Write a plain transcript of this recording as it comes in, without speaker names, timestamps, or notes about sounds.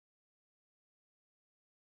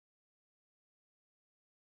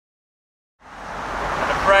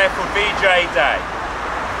VJ Day.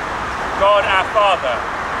 God our Father,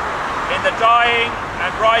 in the dying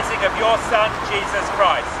and rising of your Son, Jesus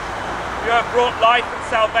Christ, you have brought life and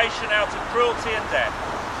salvation out of cruelty and death.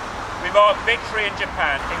 We mark victory in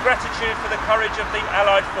Japan in gratitude for the courage of the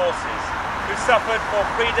Allied forces who suffered for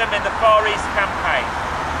freedom in the Far East campaign,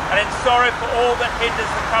 and in sorrow for all that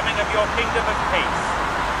hinders the coming of your kingdom of peace.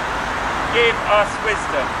 Give us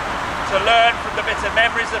wisdom to learn from the bitter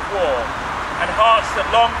memories of war and hearts that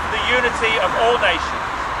long for the unity of all nations.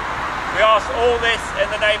 We ask all this in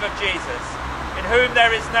the name of Jesus, in whom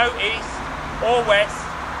there is no east or west,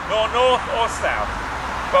 nor north or south,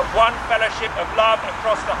 but one fellowship of love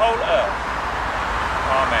across the whole earth.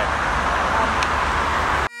 Amen.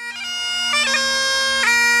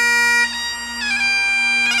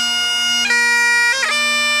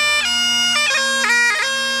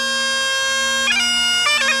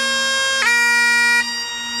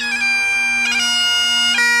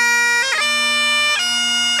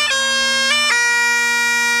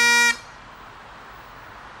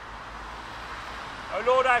 O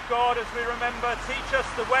Lord our God, as we remember, teach us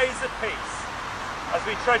the ways of peace. As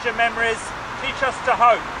we treasure memories, teach us to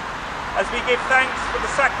hope. As we give thanks for the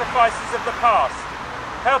sacrifices of the past,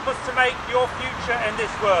 help us to make your future in this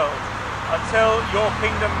world until your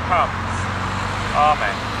kingdom comes.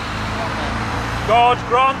 Amen. Amen. God,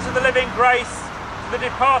 grant to the living grace, to the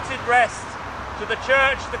departed rest, to the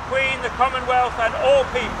Church, the Queen, the Commonwealth and all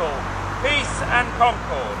people, peace and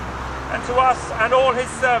concord, and to us and all his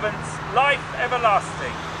servants, life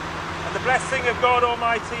everlasting. And the blessing of God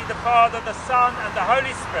Almighty, the Father, the Son and the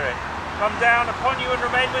Holy Spirit come down upon you and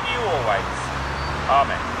remain with you always.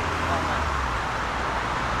 Amen.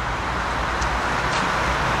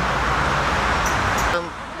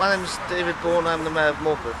 My name is David Bawn, I'm the Mayor of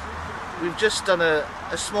Morpeth. We've just done a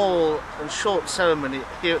small and short ceremony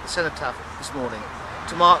here at the Cenotaph this morning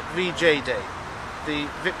to mark VJ Day, the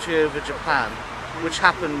victory over Japan, which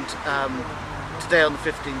happened today on the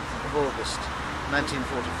 15th of August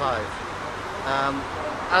 1945.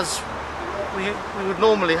 As we would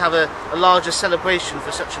normally have a larger celebration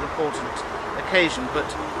for such an important occasion, but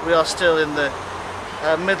we are still in the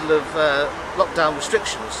middle of lockdown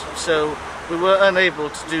restrictions, so we were unable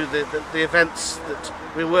to do the events that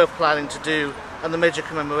we were planning to do and the major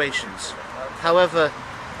commemorations. However,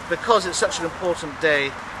 because it's such an important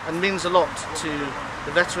day and means a lot to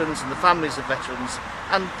the veterans and the families of veterans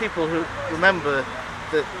and people who remember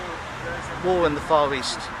the war in the Far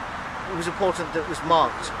East, it was important that it was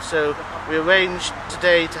marked. So we arranged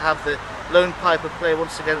today to have the Lone Piper play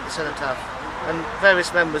once again at the Cenotaph, and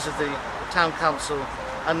various members of the Town Council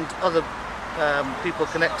and other people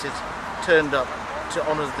connected turned up to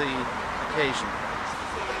honour the occasion.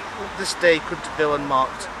 This day couldn't go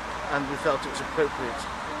unmarked, and we felt it was appropriate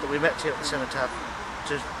that we met here at the Cenotaph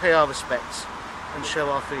to pay our respects and show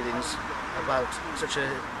our feelings about such a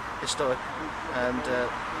historic and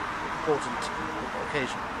important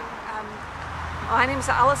occasion. My name is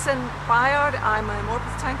Alison Bayard. I'm a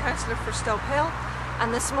Morpeth Town Councillor for Stub Hill,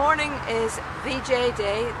 and this morning is VJ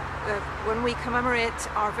Day, when we commemorate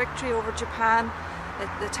our victory over Japan,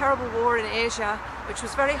 the terrible war in Asia, which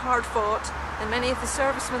was very hard fought, and many of the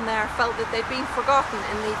servicemen there felt that they'd been forgotten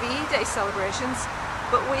in the VE Day celebrations,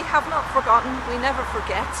 but we have not forgotten, we never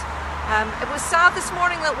forget. It was sad this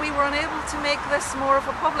morning that we were unable to make this more of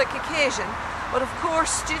a public occasion, but of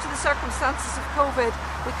course, due to the circumstances of COVID,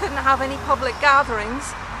 we couldn't have any public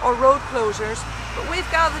gatherings or road closures, but we've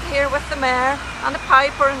gathered here with the Mayor and the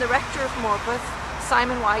Piper and the Rector of Morpeth,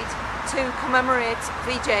 Simon White, to commemorate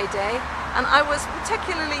VJ Day, and I was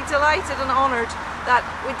particularly delighted and honoured that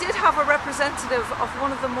we did have a representative of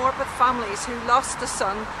one of the Morpeth families who lost a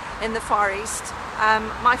son in the Far East,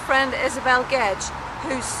 my friend Isabel Gedge,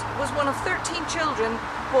 who was one of 13 children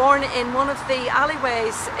born in one of the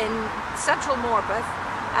alleyways in central Morpeth.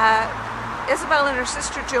 Isabel and her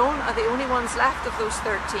sister Joan are the only ones left of those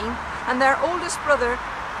 13, and their oldest brother,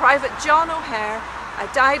 Private John O'Hare,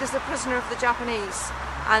 died as a prisoner of the Japanese,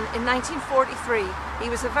 and in 1943 he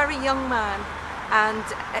was a very young man, and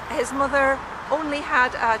his mother only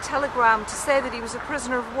had a telegram to say that he was a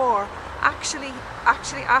prisoner of war actually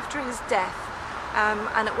after his death.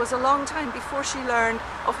 And it was a long time before she learned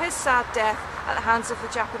of his sad death at the hands of the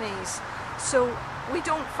Japanese. So we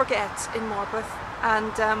don't forget in Morpeth,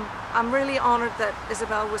 and I'm really honoured that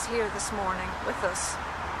Isabel was here this morning with us.